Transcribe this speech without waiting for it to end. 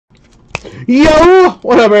Yo,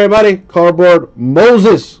 what up, everybody? Cardboard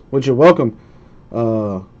Moses, which you're welcome.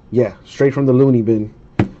 Yeah, straight from the loony bin.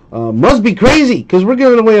 Must be crazy, because we're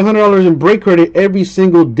giving away $100 in break credit every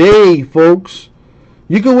single day, folks.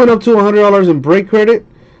 You can win up to $100 in break credit.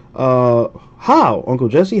 How, Uncle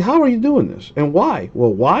Jesse? How are you doing this? And why?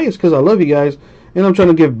 Well, why is because I love you guys, and I'm trying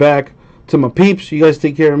to give back to my peeps. You guys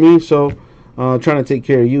take care of me, so trying to take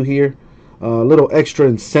care of you here. A little extra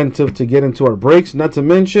incentive to get into our breaks, not to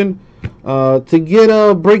mention to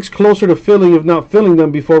get breaks closer to filling, if not filling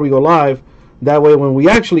them before we go live. That way, when we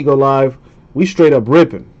actually go live, we straight up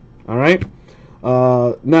ripping. All right.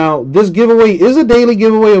 Now, this giveaway is a daily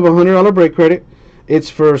giveaway of $100 break credit. It's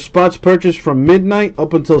for spots purchased from midnight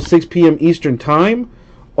up until 6 p.m. Eastern time,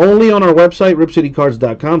 only on our website,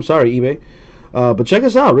 ripcitycards.com. Sorry, eBay. But check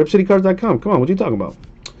us out, ripcitycards.com. Come on, what are you talking about?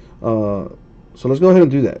 So let's go ahead and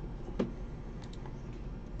do that.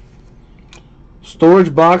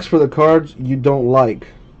 Storage box for the cards you don't like.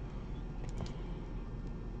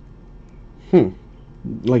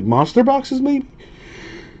 Like monster boxes, maybe?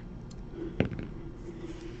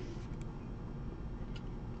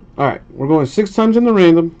 Alright, we're going 6 times in the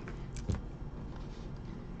random.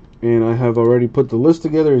 And I have already put the list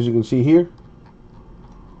together, as you can see here.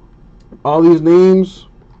 All these names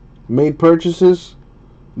made purchases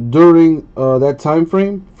during that time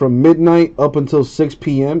frame from midnight up until 6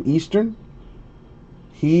 p.m. Eastern.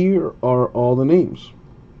 Here are all the names.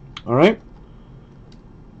 Alright?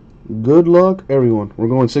 Good luck, everyone. We're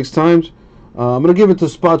going 6 times. I'm going to give it to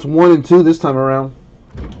spots 1 and 2 this time around.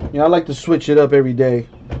 I like to switch it up every day,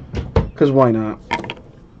 because why not?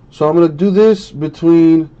 So I'm going to do this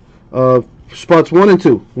between spots 1 and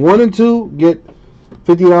 2. 1 and 2 get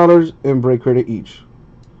 $50 in break credit each.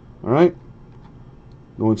 Alright?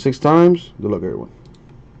 Going 6 times. Good luck, everyone.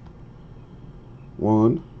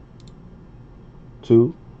 1,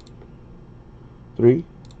 2, 3,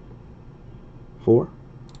 4,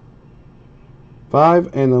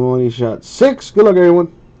 5, and the money shot 6. Good luck,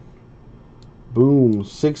 everyone. Boom,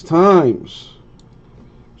 6 times.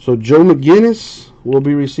 So Joe McGinnis will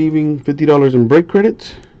be receiving $50 in break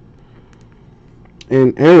credit,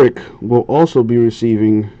 and Eric will also be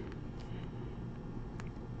receiving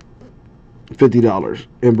 $50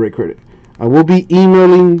 in break credit. I will be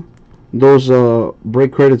emailing those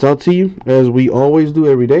break credits out to you, as we always do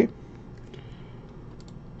every day.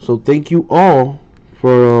 So thank you all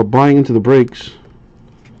for buying into the breaks.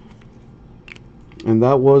 And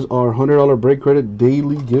that was our $100 break credit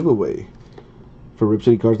daily giveaway for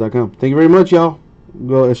ripcitycards.com. Thank you very much, y'all.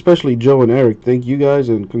 Well, especially Joe and Eric. Thank you guys,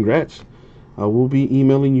 and congrats. I will be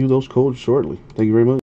emailing you those codes shortly. Thank you very much.